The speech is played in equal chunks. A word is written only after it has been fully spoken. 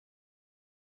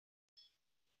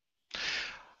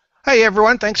Hey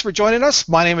everyone, thanks for joining us.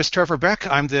 My name is Trevor Beck.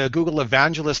 I'm the Google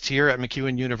Evangelist here at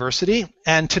MacEwan University.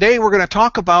 And today we're going to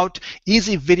talk about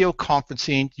easy video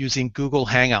conferencing using Google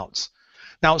Hangouts.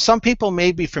 Now, some people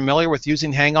may be familiar with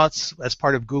using Hangouts as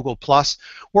part of Google+.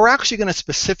 We're actually going to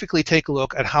specifically take a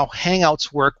look at how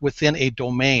Hangouts work within a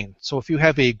domain. So if you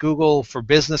have a Google for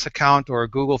Business account or a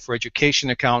Google for Education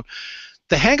account,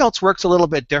 the Hangouts works a little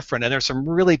bit different, and there's some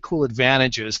really cool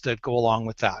advantages that go along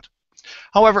with that.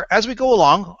 However, as we go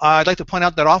along, I'd like to point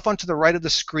out that off onto the right of the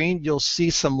screen, you'll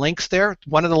see some links there.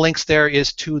 One of the links there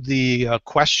is to the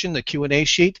question, the Q&A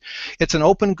sheet. It's an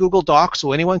open Google Doc,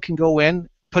 so anyone can go in,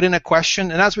 put in a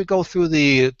question, and as we go through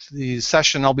the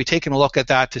session, I'll be taking a look at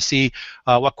that to see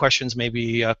what questions may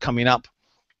be coming up.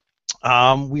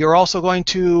 We are also going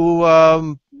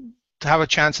to have a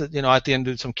chance at, at the end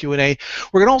to do some Q&A.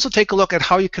 We're going to also take a look at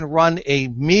how you can run a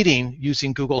meeting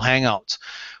using Google Hangouts.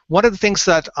 One of the things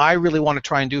that I really want to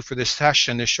try and do for this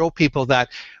session is show people that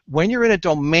when you're in a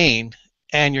domain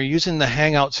and you're using the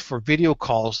Hangouts for video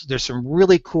calls, there's some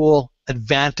really cool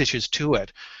advantages to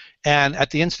it. And at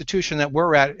the institution that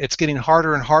we're at, it's getting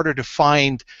harder and harder to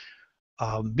find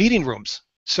meeting rooms.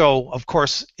 So, of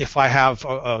course, if I have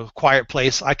a quiet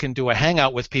place, I can do a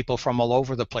Hangout with people from all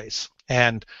over the place.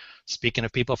 And speaking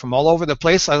of people from all over the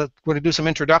place, I'm going to do some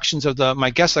introductions of my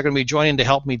guests that are going to be joining to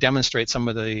help me demonstrate some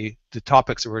of the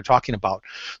topics that we're talking about.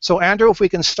 So, Andrew, if we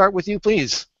can start with you,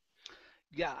 please.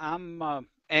 Yeah, I'm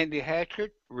Andy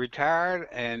Hatchett, retired,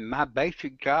 and my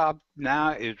basic job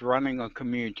now is running a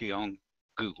community on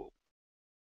Google.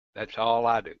 That's all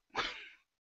I do.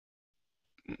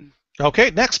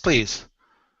 Okay, next, please.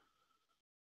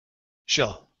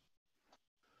 Gilles.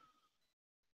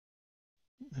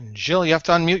 Gilles, you have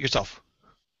to unmute yourself.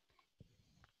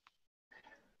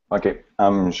 Okay,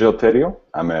 I'm Gilles Theriault.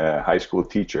 I'm a high school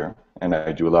teacher, and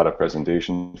I do a lot of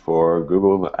presentations for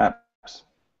Google Apps.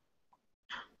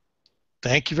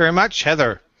 Thank you very much.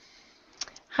 Heather.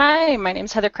 Hi, my name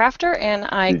is Heather Kraafter, and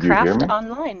I craft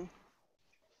online.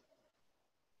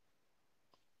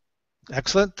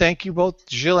 Excellent. Thank you both,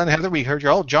 Gilles and Heather. We heard you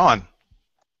all. John.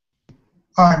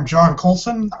 I'm John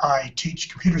Coulson. I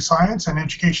teach computer science and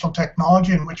educational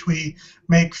technology, in which we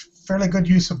make fairly good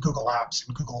use of Google Apps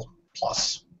and Google+.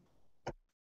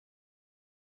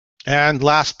 And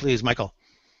last, please, Michael.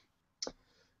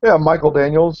 Yeah, Michael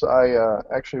Daniels. I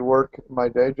actually work, my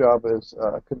day job is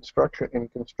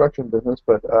construction business,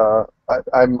 but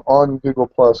I'm on Google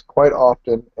Plus quite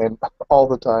often and all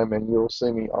the time, and you'll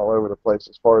see me all over the place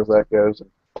as far as that goes.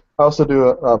 And I also do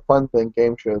a fun thing,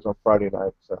 game shows on Friday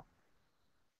night. So.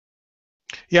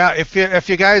 Yeah, if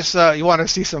you guys you want to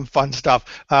see some fun stuff,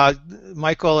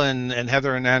 Michael and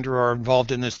Heather and Andrew are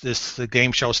involved in this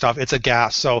game show stuff. It's a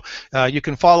gas. So you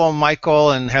can follow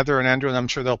Michael and Heather and Andrew, and I'm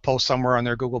sure they'll post somewhere on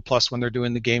their Google Plus when they're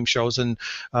doing the game shows. And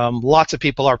lots of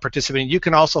people are participating. You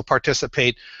can also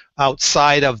participate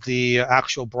outside of the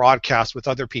actual broadcast with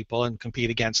other people and compete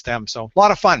against them. So a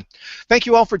lot of fun. Thank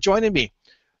you all for joining me.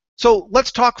 So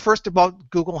let's talk first about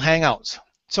Google Hangouts.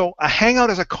 So a Hangout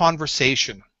is a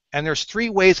conversation. And there's three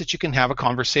ways that you can have a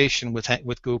conversation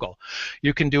with Google.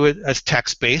 You can do it as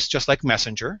text-based, just like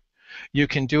Messenger. You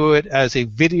can do it as a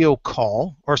video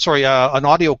call, or sorry, an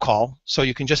audio call. So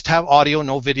you can just have audio,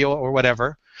 no video or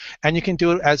whatever. And you can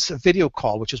do it as a video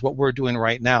call, which is what we're doing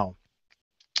right now.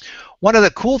 One of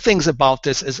the cool things about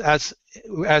this is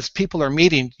as people are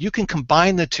meeting, you can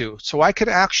combine the two. So I could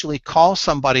actually call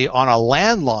somebody on a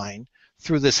landline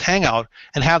through this Hangout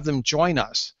and have them join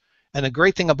us. And the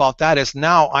great thing about that is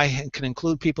now I can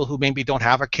include people who maybe don't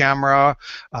have a camera,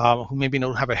 who maybe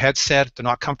don't have a headset, they're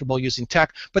not comfortable using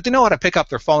tech, but they know how to pick up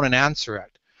their phone and answer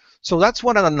it. So that's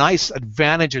one of the nice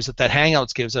advantages that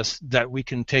Hangouts gives us that we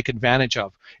can take advantage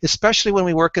of, especially when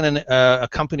we work in a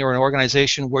company or an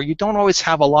organization where you don't always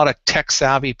have a lot of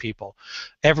tech-savvy people.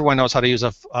 Everyone knows how to use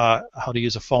a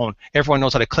phone. Everyone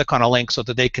knows how to click on a link so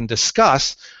that they can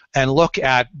discuss and look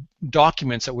at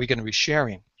documents that we're going to be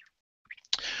sharing.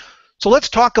 So let's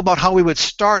talk about how we would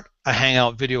start a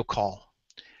Hangout video call.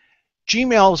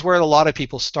 Gmail is where a lot of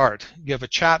people start. You have a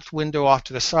chat window off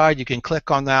to the side. You can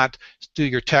click on that, do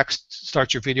your text,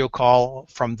 start your video call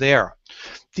from there.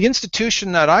 The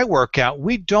institution that I work at,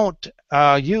 we don't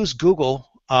use Google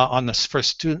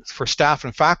for staff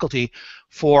and faculty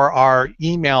for our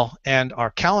email and our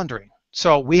calendaring.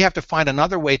 So we have to find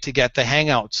another way to get the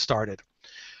Hangout started.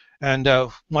 And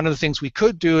one of the things we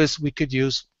could do is we could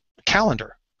use a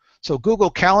calendar. So Google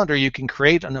Calendar, you can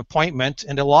create an appointment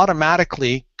and it'll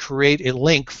automatically create a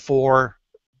link for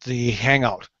the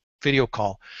Hangout video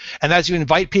call. And as you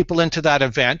invite people into that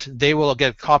event, they will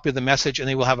get a copy of the message and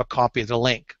they will have a copy of the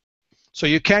link. So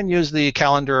you can use the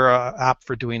calendar app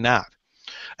for doing that.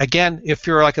 Again, if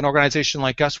you're like an organization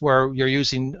like us where you're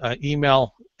using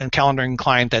email and calendaring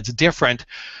client that's different,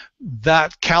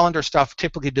 that calendar stuff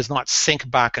typically does not sync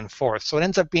back and forth. So it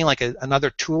ends up being like another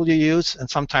tool you use, and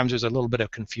sometimes there's a little bit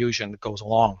of confusion that goes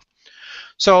along.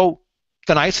 So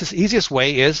the nicest, easiest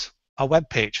way is a web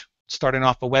page, starting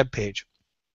off a web page.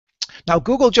 Now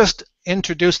Google just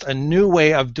introduced a new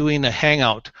way of doing a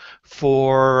Hangout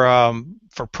for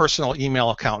personal email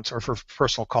accounts or for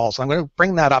personal calls. I'm going to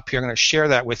bring that up here. I'm going to share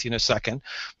that with you in a second.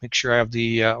 Make sure I have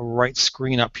the right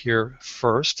screen up here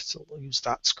first. So we'll use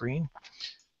that screen.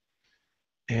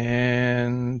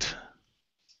 And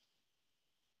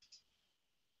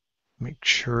make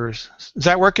sure, is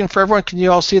that working for everyone? Can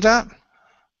you all see that?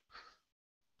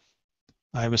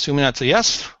 I'm assuming that's a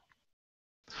yes.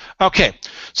 Okay,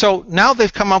 so now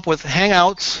they've come up with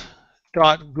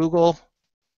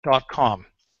hangouts.google.com.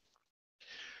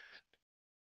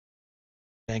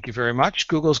 Thank you very much.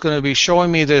 Google's going to be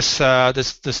showing me this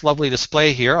this lovely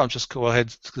display here. I'll just go ahead.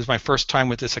 This is my first time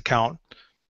with this account.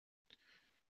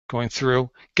 Going through,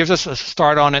 gives us a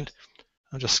start on it.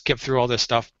 I'll just skip through all this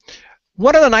stuff.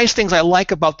 One of the nice things I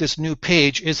like about this new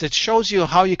page is it shows you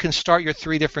how you can start your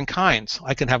 3 different kinds.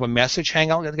 I can have a message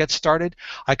hangout that gets started.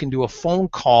 I can do a phone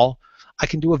call. I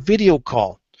can do a video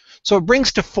call. So it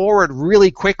brings to forward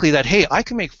really quickly that, hey, I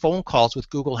can make phone calls with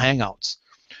Google Hangouts.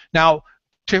 Now,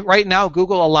 right now,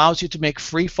 Google allows you to make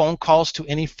free phone calls to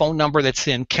any phone number that's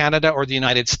in Canada or the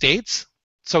United States.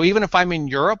 So even if I'm in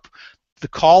Europe, the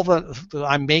call that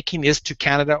I'm making is to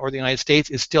Canada or the United States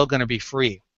is still going to be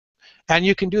free. And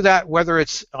you can do that whether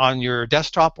it's on your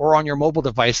desktop or on your mobile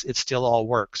device, it still all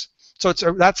works. So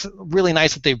that's really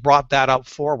nice that they brought that up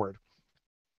forward.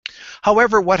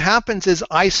 However, what happens is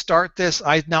I start this,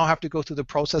 I now have to go through the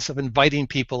process of inviting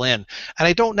people in. And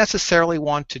I don't necessarily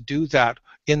want to do that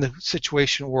in the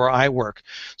situation where I work.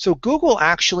 So Google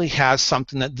actually has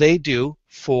something that they do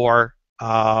for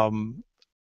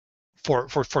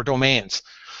domains.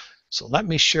 So let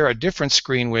me share a different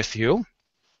screen with you.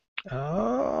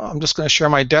 I'm just going to share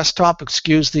my desktop.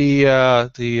 Excuse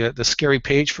the scary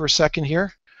page for a second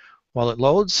here while it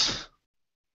loads.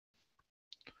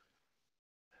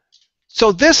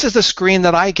 So this is the screen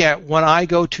that I get when I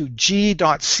go to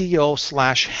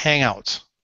g.co/hangouts.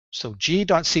 So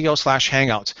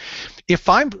g.co/hangouts. If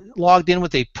I'm logged in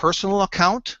with a personal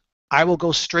account, I will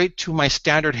go straight to my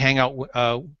standard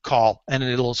Hangout call, and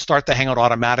it'll start the Hangout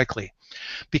automatically.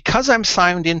 Because I'm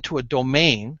signed into a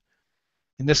domain,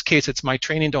 in this case it's my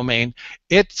training domain,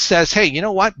 it says, hey, you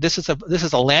know what, this is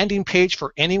a landing page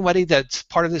for anybody that's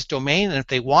part of this domain, and if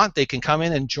they want, they can come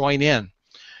in and join in.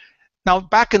 Now,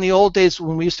 back in the old days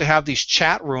when we used to have these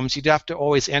chat rooms, you'd have to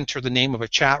always enter the name of a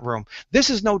chat room. This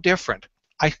is no different.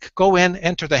 I go in,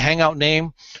 enter the Hangout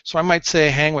name, so I might say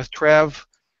hang with Trev,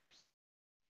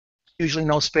 usually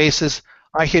no spaces.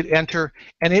 I hit enter,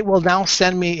 and it will now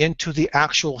send me into the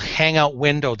actual Hangout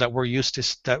window that we're used to,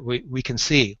 that we can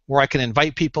see, where I can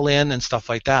invite people in and stuff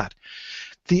like that.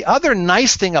 The other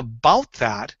nice thing about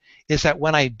that is that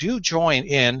when I do join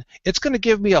in, it's going to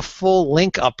give me a full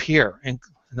link up here, and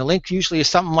the link usually is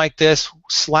something like this,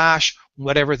 /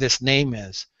 whatever this name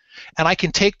is. And I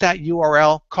can take that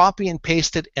URL, copy and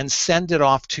paste it, and send it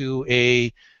off to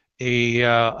a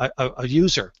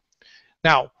user.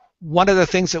 Now, one of the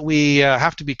things that we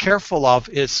have to be careful of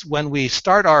is when we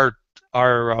start our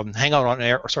Hangout on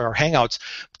air, sorry, our Hangouts,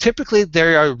 typically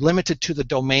they are limited to the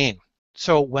domain.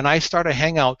 So when I start a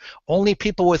Hangout, only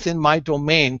people within my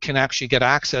domain can actually get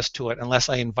access to it unless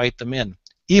I invite them in.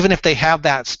 Even if they have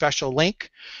that special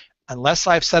link, unless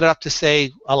I've set it up to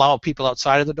say allow people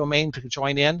outside of the domain to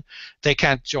join in, they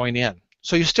can't join in.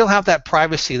 So you still have that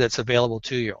privacy that's available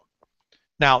to you.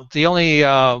 Now, the only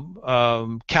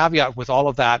caveat with all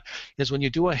of that is when you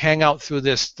do a Hangout through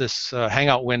this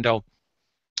Hangout window,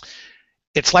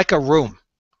 it's like a room.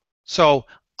 So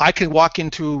I can walk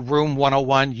into room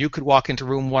 101, you could walk into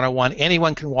room 101,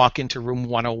 anyone can walk into room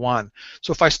 101.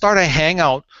 So if I start a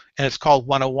Hangout and it's called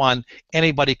 101,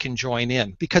 anybody can join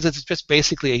in because it's just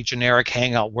basically a generic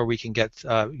Hangout where we can get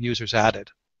users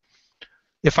added.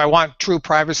 If I want true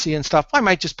privacy and stuff, I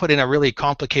might just put in a really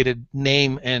complicated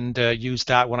name and use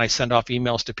that when I send off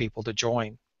emails to people to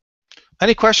join.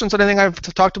 Any questions on anything I've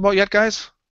talked about yet, guys?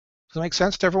 Does that make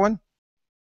sense to everyone?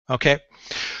 Okay.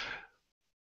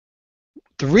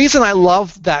 The reason I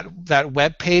love that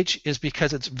web page is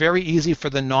because it's very easy for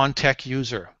the non-tech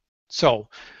user. So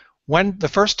when the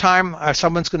first time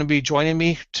someone's going to be joining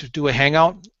me to do a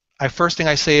Hangout, first thing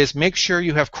I say is make sure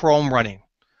you have Chrome running.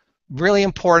 Really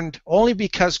important, only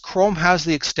because Chrome has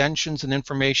the extensions and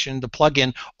information, the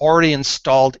plugin already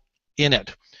installed in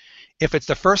it. If it's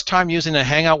the first time using a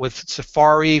Hangout with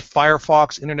Safari,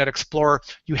 Firefox, Internet Explorer,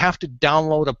 you have to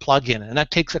download a plugin, and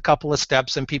that takes a couple of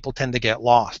steps, and people tend to get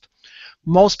lost.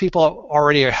 Most people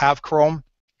already have Chrome,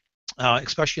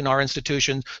 especially in our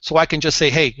institutions, so I can just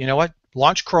say, hey, you know what,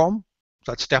 launch Chrome.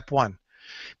 That's step one.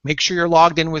 Make sure you're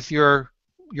logged in with your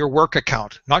work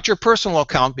account, not your personal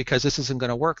account, because this isn't going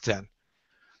to work then.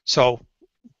 So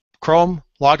Chrome,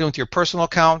 logged in with your personal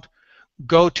account,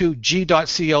 go to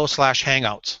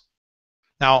g.co/hangouts.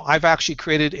 Now, I've actually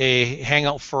created a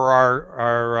Hangout for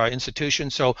our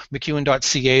institution, so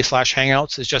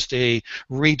mcewen.ca/hangouts is just a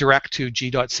redirect to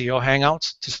g.co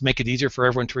Hangouts, just to make it easier for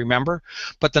everyone to remember.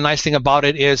 But the nice thing about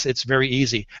it is it's very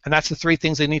easy, and that's the three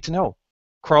things they need to know.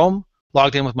 Chrome,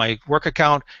 logged in with my work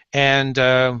account, and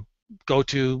go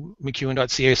to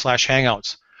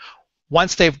mcewen.ca/hangouts.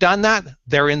 Once they've done that,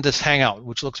 they're in this Hangout,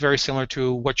 which looks very similar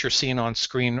to what you're seeing on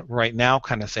screen right now,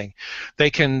 kind of thing.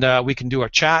 They can we can do a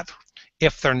chat.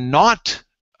 If they're not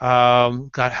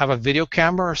have a video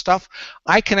camera or stuff,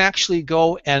 I can actually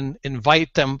go and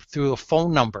invite them through a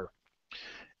phone number.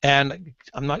 And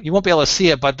you won't be able to see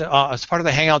it, but as part of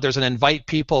the Hangout, there's an invite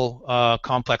people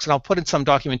complex, and I'll put in some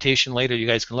documentation later. You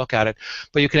guys can look at it.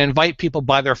 But you can invite people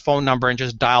by their phone number and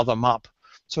just dial them up.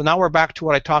 So now we're back to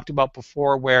what I talked about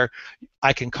before, where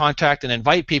I can contact and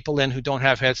invite people in who don't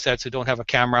have headsets, who don't have a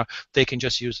camera. They can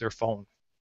just use their phone.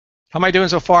 How am I doing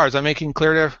so far? Is that making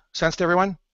clear sense to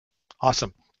everyone?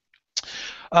 Awesome.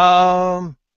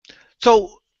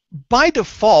 So by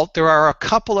default, there are a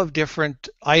couple of different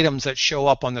items that show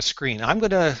up on the screen. I'm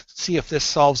going to see if this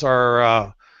solves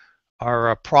our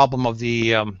problem of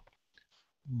the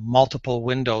multiple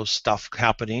windows stuff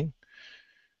happening.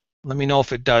 Let me know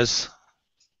if it does.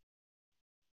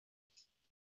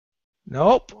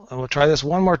 Nope. We'll try this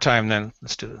one more time then.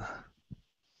 Let's do it.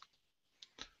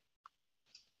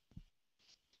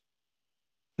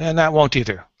 And that won't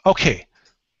either. Okay.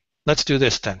 Let's do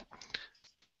this then.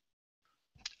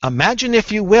 Imagine,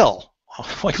 if you will,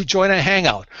 when you join a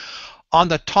Hangout, on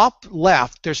the top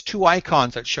left, there's two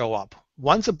icons that show up.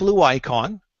 One's a blue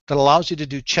icon that allows you to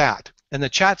do chat. And the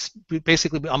chat's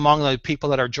basically among the people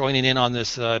that are joining in on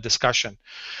this discussion.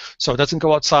 So it doesn't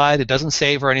go outside, it doesn't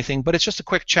save or anything, but it's just a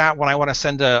quick chat when I want to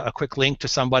send a quick link to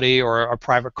somebody or a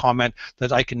private comment,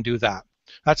 that I can do that.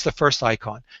 That's the first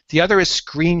icon. The other is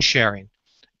screen sharing.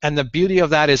 And the beauty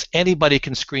of that is anybody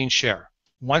can screen share.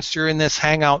 Once you're in this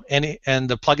Hangout and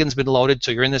the plugin's been loaded, so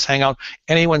you're in this Hangout,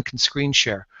 anyone can screen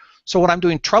share. So when I'm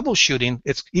doing troubleshooting,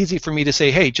 it's easy for me to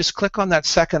say, hey, just click on that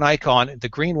second icon, the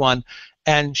green one,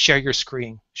 and share your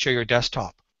screen, share your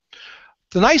desktop.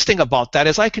 The nice thing about that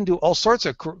is I can do all sorts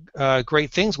of great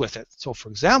things with it. So for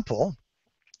example,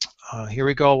 here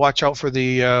we go, watch out for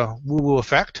the woo-woo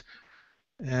effect,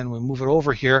 and we move it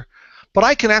over here. But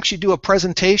I can actually do a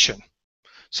presentation.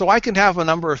 So I can have a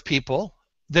number of people.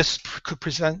 This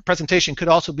presentation could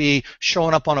also be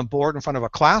showing up on a board in front of a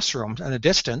classroom at a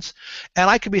distance, and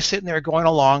I could be sitting there going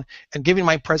along and giving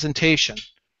my presentation.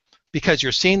 Because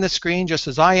you're seeing the screen just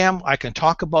as I am, I can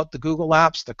talk about the Google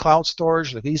Apps, the cloud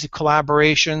storage, the easy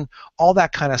collaboration, all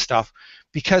that kind of stuff,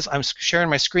 because I'm sharing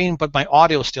my screen, but my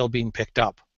audio is still being picked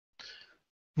up.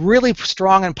 Really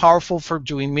strong and powerful for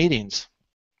doing meetings.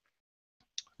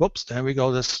 Whoops, there we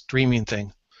go, this streaming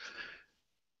thing.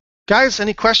 Guys,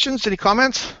 any questions, any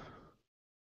comments?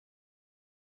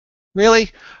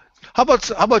 Really? How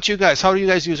about you guys? How are you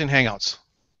guys using Hangouts?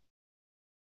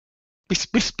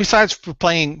 Besides for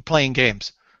playing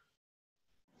games.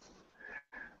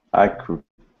 I could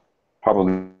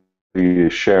probably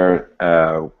share.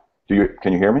 Can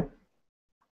you hear me?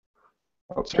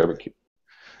 Oh, Trevor.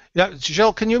 Yeah,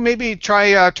 Gilles, can you maybe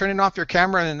try turning off your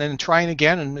camera and then trying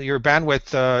again? And your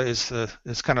bandwidth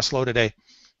is kind of slow today.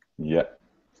 Yeah.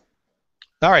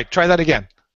 All right, try that again.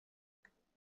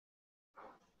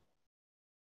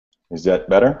 Is that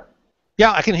better?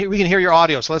 Yeah, we can hear your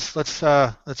audio. So let's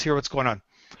hear what's going on.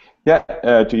 Yeah,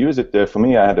 to use it for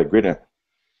me, I had a great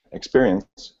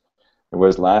experience. It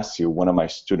was last year. One of my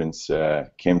students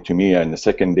came to me on the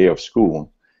second day of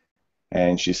school,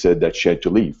 and she said that she had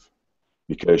to leave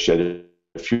because she had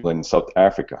a funeral in South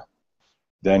Africa.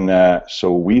 Then,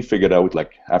 so we figured out,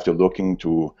 like, after looking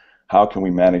to how can we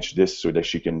manage this so that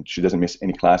she doesn't miss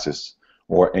any classes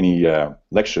or any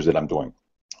lectures that I'm doing.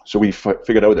 So we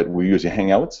figured out that we're using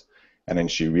Hangouts, and then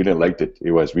she really liked it.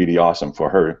 It was really awesome for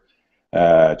her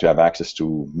to have access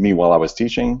to me while I was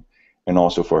teaching, and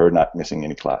also for her not missing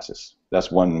any classes.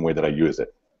 That's one way that I use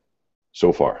it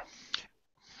so far.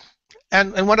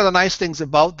 And one of the nice things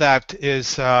about that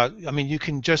is, I mean, you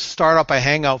can just start up a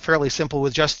Hangout fairly simple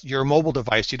with just your mobile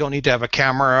device. You don't need to have a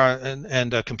camera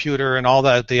and a computer and all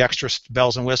the extra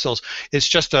bells and whistles. It's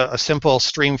just a simple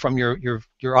stream from your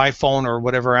iPhone or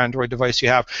whatever Android device you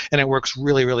have, and it works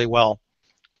really, really well.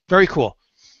 Very cool.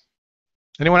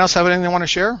 Anyone else have anything they want to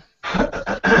share?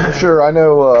 Sure. I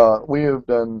know we have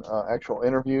done actual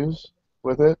interviews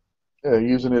with it.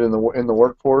 Using it in the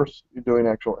workforce, doing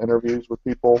actual interviews with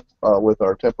people with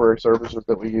our temporary services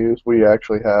that we use. We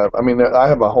actually have, I mean, I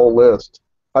have a whole list.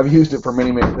 I've used it for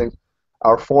many, many things.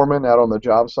 Our foremen out on the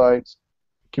job sites,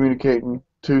 communicating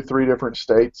 2-3 different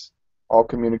states, all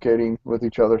communicating with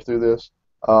each other through this.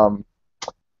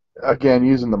 Again,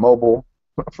 using the mobile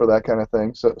for that kind of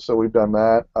thing. So we've done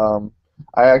that.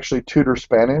 I actually tutor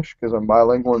Spanish because I'm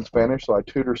bilingual in Spanish, so I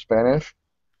tutor Spanish.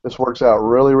 This works out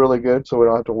really, really good, so we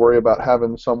don't have to worry about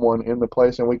having someone in the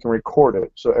place, and we can record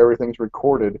it. So everything's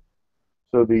recorded,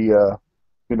 so the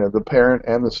the parent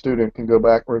and the student can go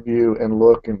back, review, and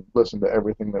look and listen to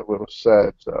everything that was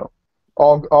said. So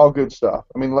all good stuff.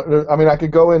 I mean, I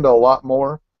could go into a lot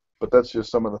more, but that's just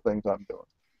some of the things I'm doing.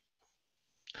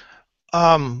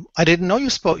 I didn't know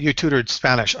you tutored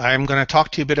Spanish. I'm going to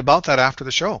talk to you a bit about that after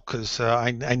the show because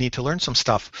I need to learn some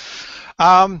stuff.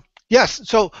 Yes,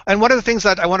 so, and one of the things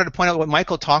that I wanted to point out what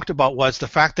Michael talked about was the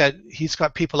fact that he's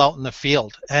got people out in the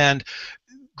field, and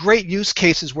great use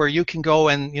cases where you can go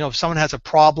and, if someone has a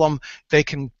problem, they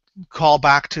can call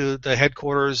back to the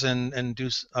headquarters and do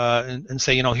and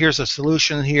say, here's a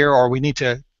solution here, or we need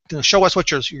to show us what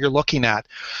you're looking at.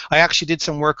 I actually did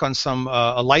some work on some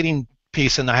a lighting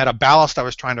piece, and I had a ballast I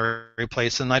was trying to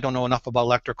replace, and I don't know enough about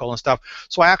electrical and stuff,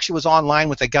 so I actually was online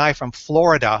with a guy from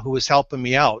Florida who was helping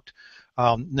me out.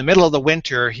 In the middle of the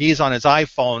winter, he's on his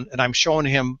iPhone, and I'm showing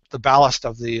him the ballast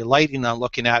of the lighting I'm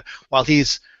looking at while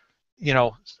he's,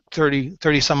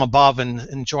 30 some above and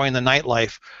enjoying the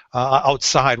nightlife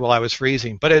outside while I was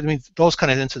freezing. But I mean, those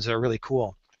kind of instances are really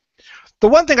cool. The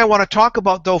one thing I want to talk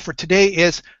about, though, for today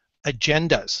is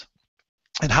agendas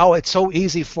and how it's so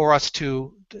easy for us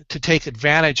to take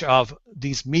advantage of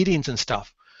these meetings and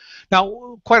stuff.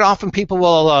 Now, quite often people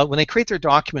will, when they create their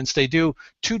documents, they do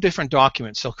 2 different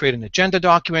documents. They'll create an agenda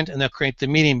document and they'll create the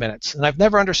meeting minutes. And I've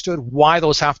never understood why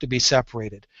those have to be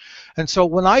separated. And so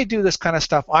when I do this kind of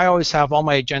stuff, I always have all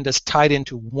my agendas tied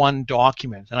into one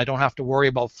document, and I don't have to worry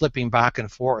about flipping back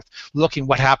and forth, looking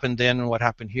what happened then and what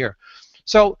happened here.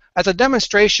 So as a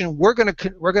demonstration, we're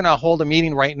gonna hold a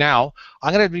meeting right now.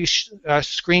 I'm going to be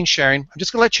screen sharing. I'm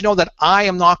just going to let you know that I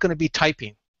am not going to be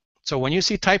typing. So when you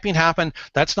see typing happen,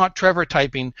 that's not Trevor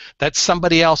typing. That's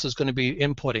somebody else is going to be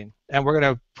inputting, and we're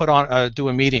going to put on do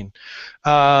a meeting.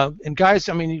 And guys,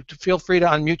 I mean, feel free to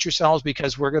unmute yourselves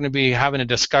because we're going to be having a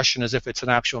discussion as if it's an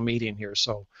actual meeting here.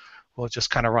 So we'll just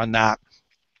kind of run that.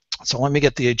 So let me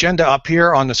get the agenda up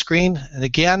here on the screen. And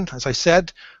again, as I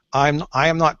said, I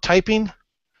am not typing.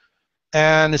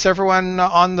 And is everyone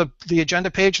on the agenda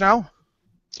page now?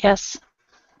 Yes.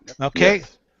 Okay.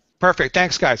 Yes. Perfect.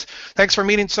 Thanks, guys. Thanks for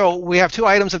meeting. So we have 2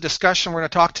 items of discussion we're going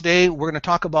to talk today. We're going to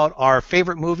talk about our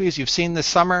favorite movies you've seen this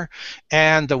summer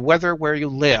and the weather where you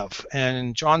live.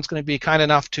 And John's going to be kind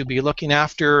enough to be looking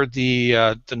after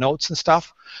the notes and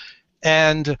stuff.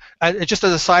 And just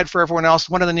as a side for everyone else,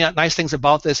 one of the nice things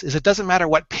about this is it doesn't matter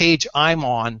what page I'm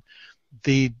on,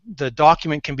 the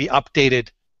document can be updated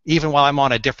even while I'm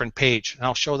on a different page. And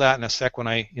I'll show that in a sec when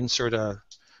I insert a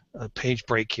page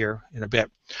break here in a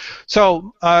bit.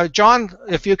 So, John,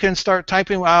 if you can start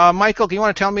typing. Michael, do you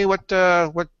want to tell me what's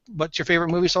your favorite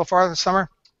movie so far this summer?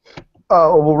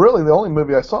 Well, really, the only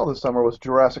movie I saw this summer was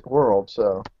Jurassic World.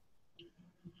 So.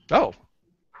 Oh.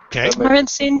 Okay. I haven't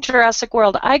seen Jurassic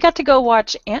World. I got to go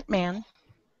watch Ant-Man.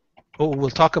 Oh, we'll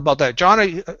talk about that. John,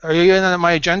 are you in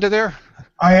my agenda there?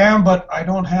 I am, but I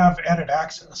don't have edit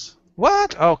access.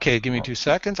 What? Okay, give me 2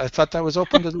 seconds. I thought that was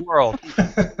open to the world.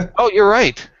 Oh, you're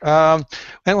right. And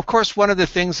of course, one of the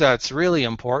things that's really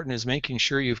important is making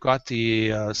sure you've got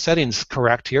the settings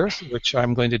correct here, which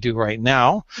I'm going to do right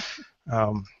now.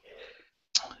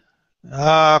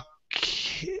 Okay,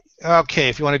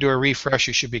 if you want to do a refresh,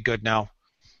 you should be good now.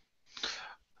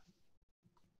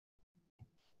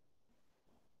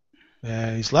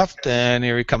 And he's left, and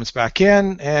here he comes back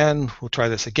in, and we'll try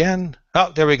this again.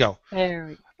 Oh, there we go. There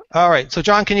we go. All right, so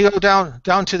John, can you go down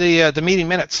to the meeting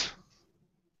minutes?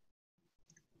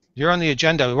 You're on the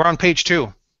agenda. We're on page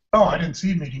 2. Oh, I didn't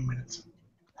see meeting minutes.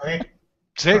 Okay.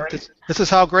 See, Right. this is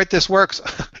how great this works.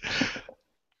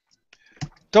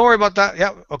 Don't worry about that.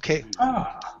 Yeah, okay.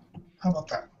 How about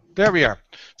that? There we are.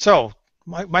 So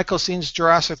Michael seen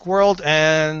Jurassic World,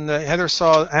 and Heather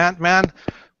saw Ant-Man.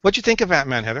 What'd you think of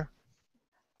Ant-Man, Heather?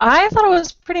 I thought it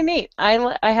was pretty neat.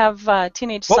 I have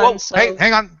teenage sons. So... Hey,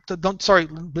 hang on. Don't. Sorry.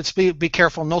 Let's be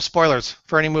careful. No spoilers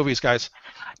for any movies, guys.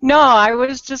 No, I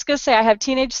was just gonna say I have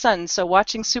teenage sons, so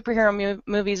watching superhero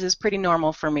movies is pretty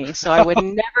normal for me. So I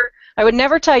would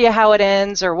never tell you how it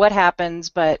ends or what happens,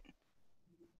 but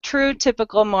true,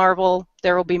 typical Marvel.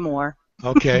 There will be more.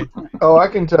 Okay. Oh, I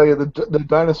can tell you the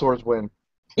dinosaurs win.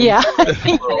 Yeah.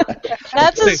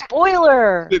 That's a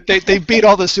spoiler. They beat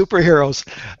all the superheroes.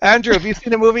 Andrew, have you seen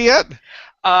the movie yet?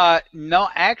 No,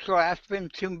 actually, I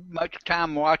spend too much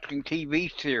time watching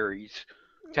TV series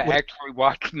to actually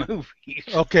watch movies.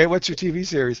 Okay, what's your TV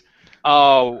series?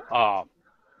 Oh,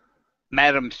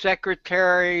 Madam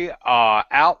Secretary,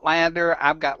 Outlander.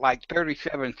 I've got like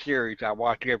 37 series I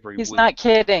watch every week. He's not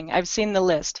kidding. I've seen the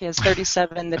list. He has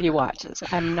 37 that he watches.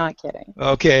 I'm not kidding.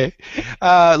 Okay. You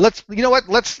know what?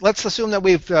 Let's assume that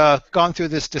we've gone through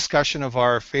this discussion of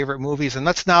our favorite movies, and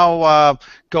let's now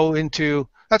go into.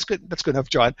 That's good. That's good enough,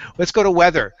 John. Let's go to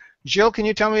weather. Gilles, can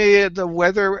you tell me the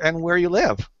weather and where you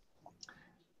live?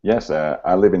 Yes,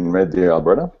 I live in Red Deer,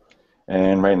 Alberta,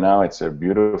 and right now it's a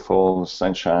beautiful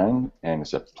sunshine, and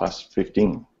it's a plus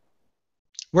 15.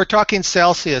 We're talking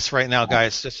Celsius right now,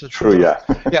 guys. True, yeah.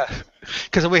 Yeah,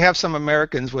 because we have some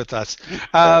Americans with us.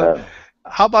 How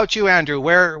about you, Andrew?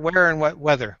 Where and what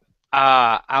weather?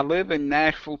 I live in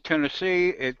Nashville, Tennessee.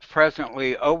 It's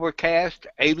presently overcast,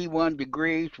 81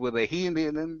 degrees, with a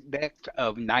humidity index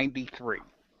of 93.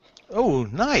 Oh,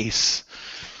 nice.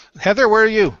 Heather, where are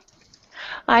you?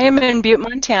 I am in Butte,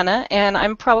 Montana, and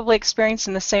I'm probably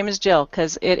experiencing the same as Jill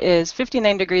because it is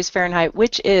 59 degrees Fahrenheit,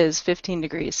 which is 15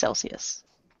 degrees Celsius.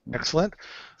 Excellent.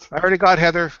 I already got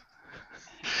Heather.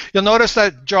 You'll notice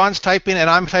that John's typing and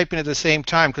I'm typing at the same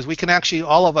time because we can actually,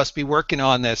 all of us, be working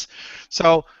on this.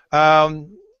 So,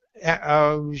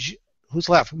 who's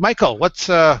left? Michael, what's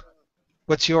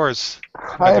yours?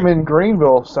 I am in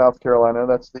Greenville, South Carolina.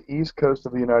 That's the east coast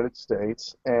of the United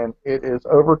States, and it is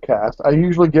overcast. I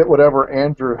usually get whatever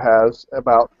Andrew has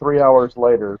about 3 hours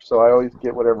later, so I always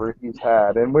get whatever he's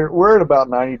had. And we're at about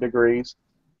 90 degrees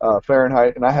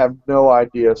Fahrenheit, and I have no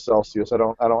idea Celsius. I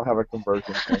don't have a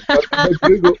conversion thing.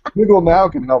 But Google now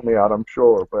can help me out, I'm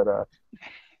sure. But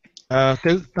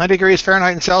 90 degrees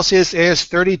Fahrenheit and Celsius is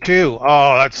 32.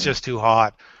 Oh, that's just too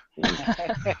hot.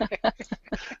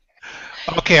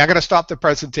 Okay, I got to stop the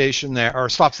presentation there, or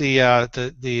stop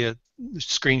the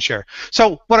screen share.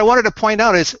 So what I wanted to point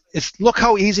out is look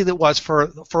how easy that was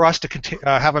for us to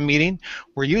have a meeting.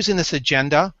 We're using this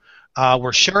agenda.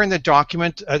 We're sharing the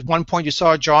document. At one point, you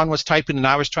saw John was typing, and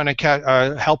I was trying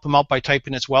to help him out by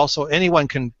typing as well. So anyone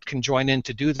can join in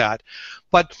to do that.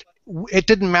 But it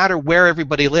didn't matter where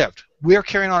everybody lived. We're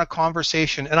carrying on a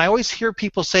conversation, and I always hear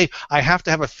people say, I have to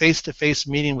have a face-to-face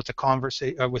meeting with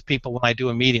with people when I do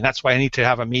a meeting. That's why I need to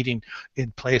have a meeting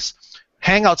in place.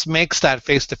 Hangouts makes that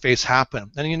face-to-face happen.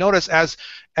 And you notice as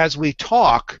we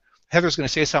talk, Heather's going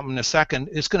to say something in a second,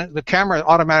 the camera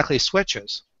automatically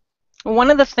switches.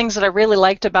 One of the things that I really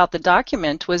liked about the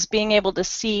document was being able to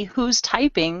see who's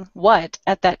typing what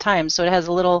at that time. So it has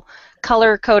a little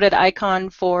color-coded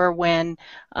icon for when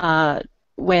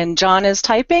John is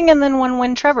typing and then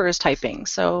when Trevor is typing.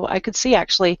 So I could see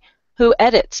actually who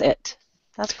edits it.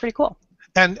 That's pretty cool.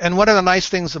 And one of the nice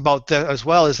things about that as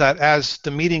well is that as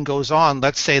the meeting goes on,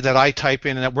 let's say that I type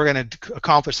in that we're going to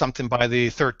accomplish something by the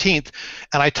 13th,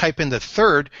 and I type in the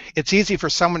 3rd, it's easy for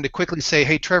someone to quickly say,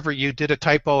 hey, Trevor, you did a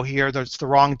typo here. That's the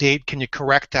wrong date. Can you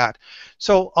correct that?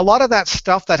 So a lot of that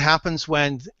stuff that happens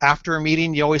when after a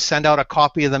meeting, you always send out a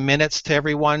copy of the minutes to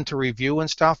everyone to review and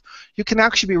stuff. You can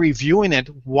actually be reviewing it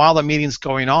while the meeting's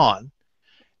going on.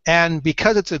 And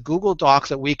because it's a Google Doc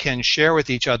that we can share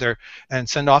with each other and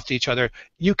send off to each other,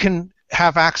 you can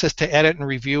have access to edit and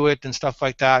review it and stuff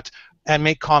like that and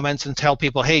make comments and tell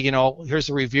people, hey, here's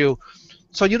the review.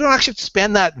 So you don't actually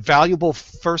spend that valuable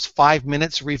first 5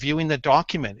 minutes reviewing the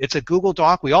document. It's a Google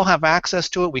Doc. We all have access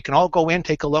to it. We can all go in,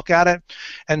 take a look at it.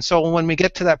 And so when we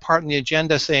get to that part in the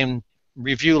agenda saying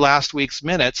review last week's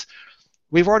minutes,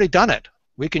 we've already done it.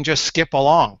 We can just skip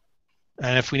along.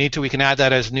 And if we need to, we can add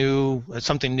that as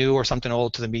something new or something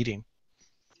old to the meeting.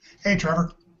 Hey,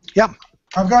 Trevor. Yeah.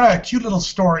 I've got a cute little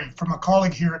story from a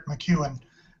colleague here at MacEwan,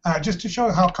 just to show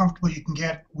how comfortable you can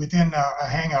get within a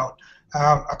Hangout.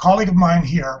 A colleague of mine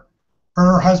here,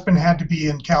 her husband had to be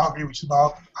in Calgary, which is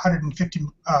about 150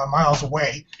 miles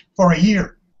away, for a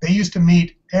year. They used to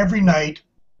meet every night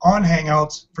on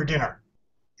Hangouts for dinner.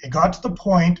 It got to the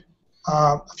point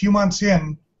a few months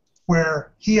in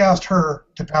where he asked her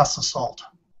to pass the salt.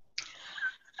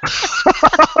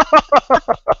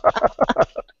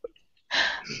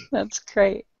 That's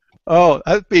great. Oh,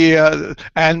 that'd be.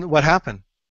 And what happened?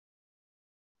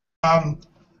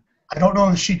 I don't know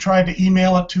if she tried to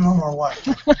email it to him or what.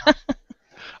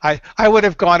 I would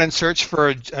have gone and searched for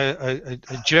a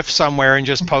GIF somewhere and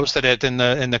just posted it in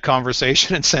the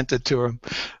conversation and sent it to him.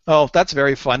 Oh, that's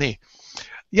very funny.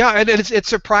 Yeah, and it's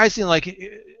surprising. Like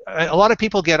a lot of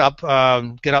people get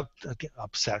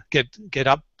upset, get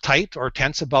uptight or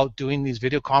tense about doing these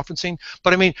video conferencing.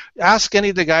 But I mean, ask any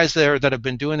of the guys there that have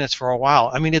been doing this for a while.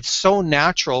 I mean, it's so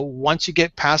natural once you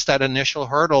get past that initial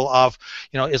hurdle of,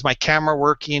 is my camera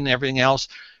working, everything else.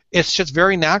 It's just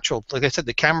very natural. Like I said,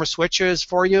 the camera switches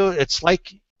for you. It's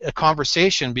like a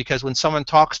conversation, because when someone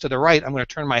talks to the right, I'm going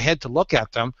to turn my head to look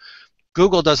at them.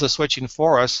 Google does the switching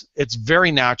for us. It's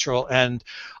very natural. And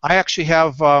I actually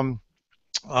have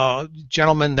a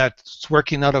gentleman that's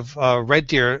working out of Red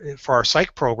Deer for our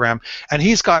psych program, and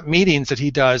he's got meetings that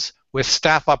he does with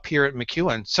staff up here at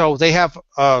MacEwan. So they have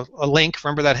a link.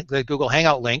 Remember that the Google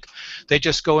Hangout link? They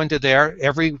just go into there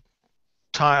every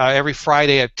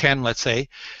Friday at 10, let's say.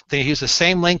 They use the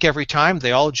same link every time.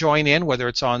 They all join in, whether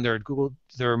it's on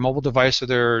their mobile device or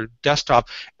their desktop,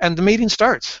 and the meeting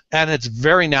starts. And it's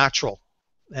very natural.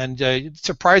 And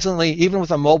surprisingly, even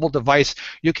with a mobile device,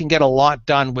 you can get a lot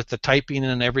done with the typing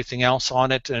and everything else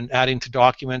on it and adding to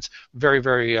documents. Very,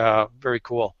 very, very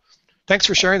cool. Thanks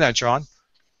for sharing that, John.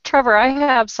 Trevor, I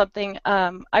have something.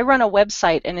 I run a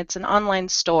website, and it's an online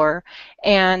store,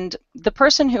 and the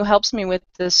person who helps me with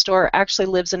this store actually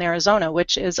lives in Arizona,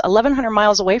 which is 1,100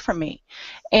 miles away from me.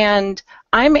 And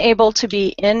I'm able to be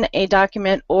in a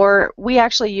document, or we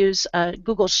actually use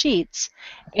Google Sheets,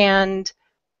 and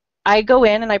I go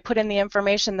in and I put in the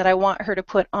information that I want her to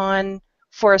put on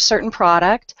for a certain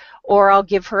product, or I'll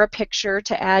give her a picture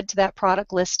to add to that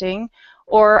product listing,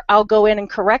 or I'll go in and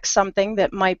correct something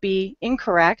that might be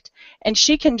incorrect, and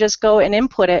she can just go and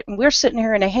input it, and we're sitting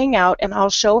here in a Hangout, and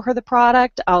I'll show her the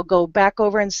product. I'll go back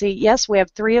over and see, yes, we have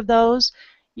 3 of those.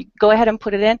 You go ahead and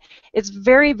put it in. It's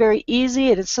very, very easy.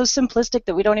 It is so simplistic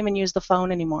that we don't even use the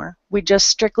phone anymore. We just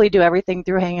strictly do everything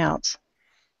through Hangouts.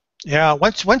 Yeah,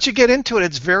 once you get into it,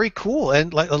 it's very cool,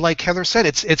 and like Heather said,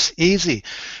 it's easy,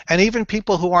 and even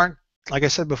people who aren't, like I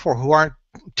said before, who aren't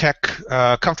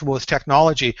comfortable with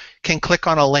technology can click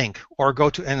on a link or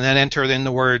go to and then enter in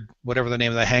the word whatever the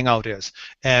name of the Hangout is,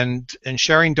 and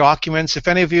sharing documents. If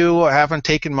any of you haven't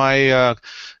taken my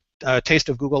Taste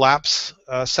of Google Apps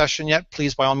session yet,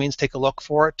 please by all means take a look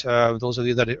for it. Those of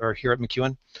you that are here at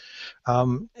MacEwan.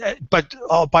 But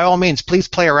by all means, please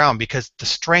play around, because the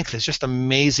strength is just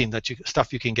amazing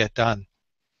stuff you can get done.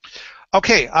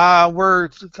 Okay, I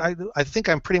think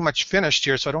I'm pretty much finished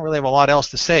here, so I don't really have a lot else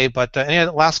to say. But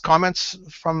any last comments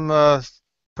from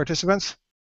participants?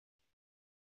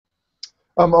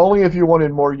 Only if you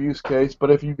wanted more use case,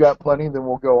 but if you got plenty, then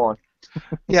we'll go on.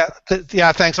 Yeah,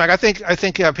 thanks, Mike. I think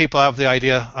people have the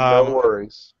idea. No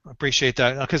worries. Appreciate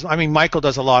that, because I mean, Michael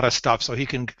does a lot of stuff, so he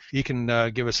can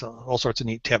give us all sorts of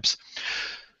neat tips.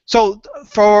 So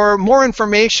for more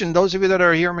information, those of you that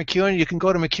are here at MacEwan, you can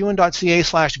go to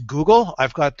macewan.ca/Google.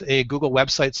 I've got a Google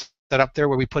website set up there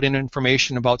where we put in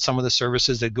information about some of the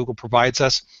services that Google provides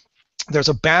us. There's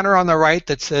a banner on the right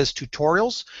that says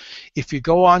tutorials. If you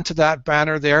go onto that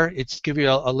banner there, it's give you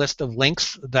a list of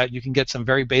links that you can get some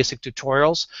very basic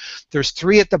tutorials. There's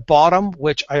 3 at the bottom,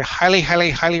 which I highly, highly,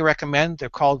 highly recommend. They're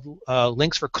called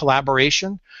links for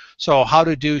collaboration. So how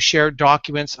to do shared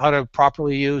documents, how to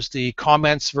properly use the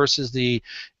comments versus the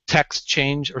text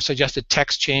change or suggested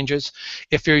text changes.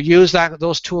 If you use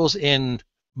those tools in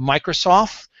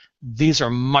Microsoft, these are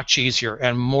much easier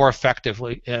and more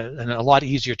effectively and a lot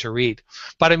easier to read.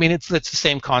 But I mean, it's the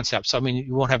same concept, so I mean,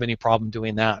 you won't have any problem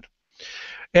doing that.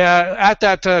 At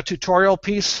that tutorial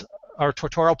piece, our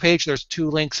tutorial page, there's 2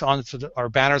 links on our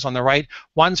banners on the right.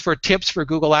 One's for tips for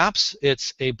Google Apps.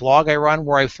 It's a blog I run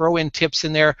where I throw in tips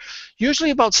in there,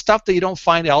 usually about stuff that you don't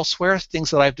find elsewhere,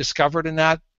 things that I've discovered in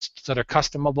that are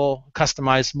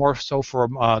customized more so for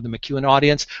the MacEwan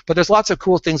audience. But there's lots of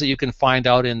cool things that you can find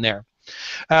out in there.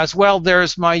 As well,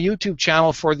 there's my YouTube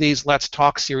channel for these Let's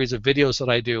Talk series of videos that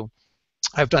I do.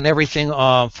 I've done everything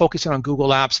focusing on Google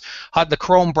Apps. The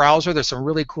Chrome browser, there's some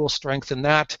really cool strength in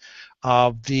that.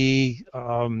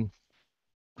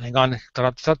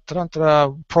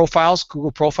 Profiles,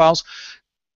 Google Profiles.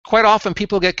 Quite often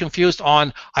people get confused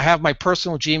on, I have my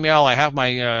personal Gmail, I have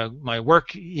my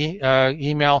work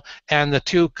email, and the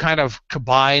 2 kind of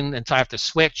combine, and so I have to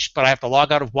switch, but I have to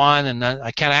log out of one, and then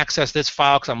I can't access this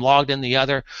file because I'm logged in the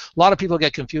other. A lot of people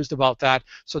get confused about that,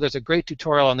 so there's a great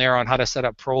tutorial on there on how to set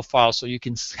up profiles so you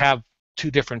can have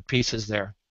 2 different pieces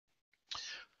there.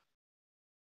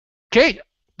 Okay,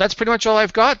 that's pretty much all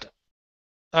I've got.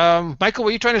 Michael,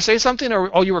 were you trying to say something,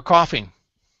 or you were coughing?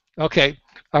 Okay.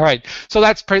 All right, so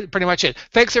that's pretty much it.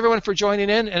 Thanks everyone for joining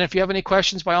in, and if you have any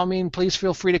questions, by all means, please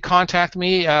feel free to contact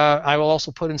me. I will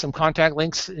also put in some contact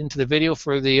links into the video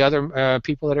for the other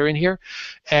people that are in here.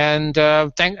 And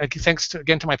thanks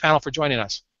again to my panel for joining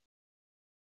us.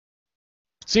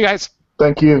 See you guys.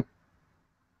 Thank you.